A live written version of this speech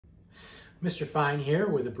Mr. Fine here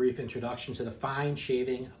with a brief introduction to the Fine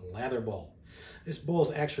Shaving Lather Bowl. This bowl is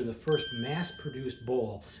actually the first mass-produced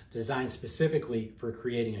bowl designed specifically for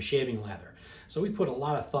creating a shaving lather. So we put a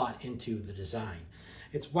lot of thought into the design.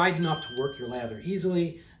 It's wide enough to work your lather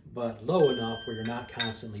easily, but low enough where you're not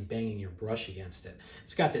constantly banging your brush against it.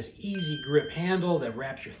 It's got this easy grip handle that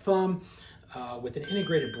wraps your thumb with an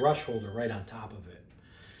integrated brush holder right on top of it.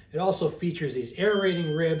 It also features these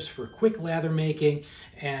aerating ribs for quick lather making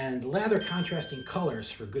and lather contrasting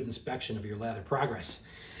colors for good inspection of your lather progress.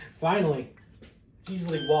 Finally, it's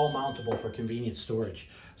easily wall mountable for convenient storage.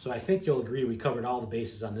 So I think you'll agree we covered all the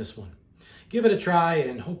bases on this one. Give it a try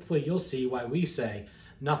and hopefully you'll see why we say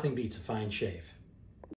nothing beats a fine shave.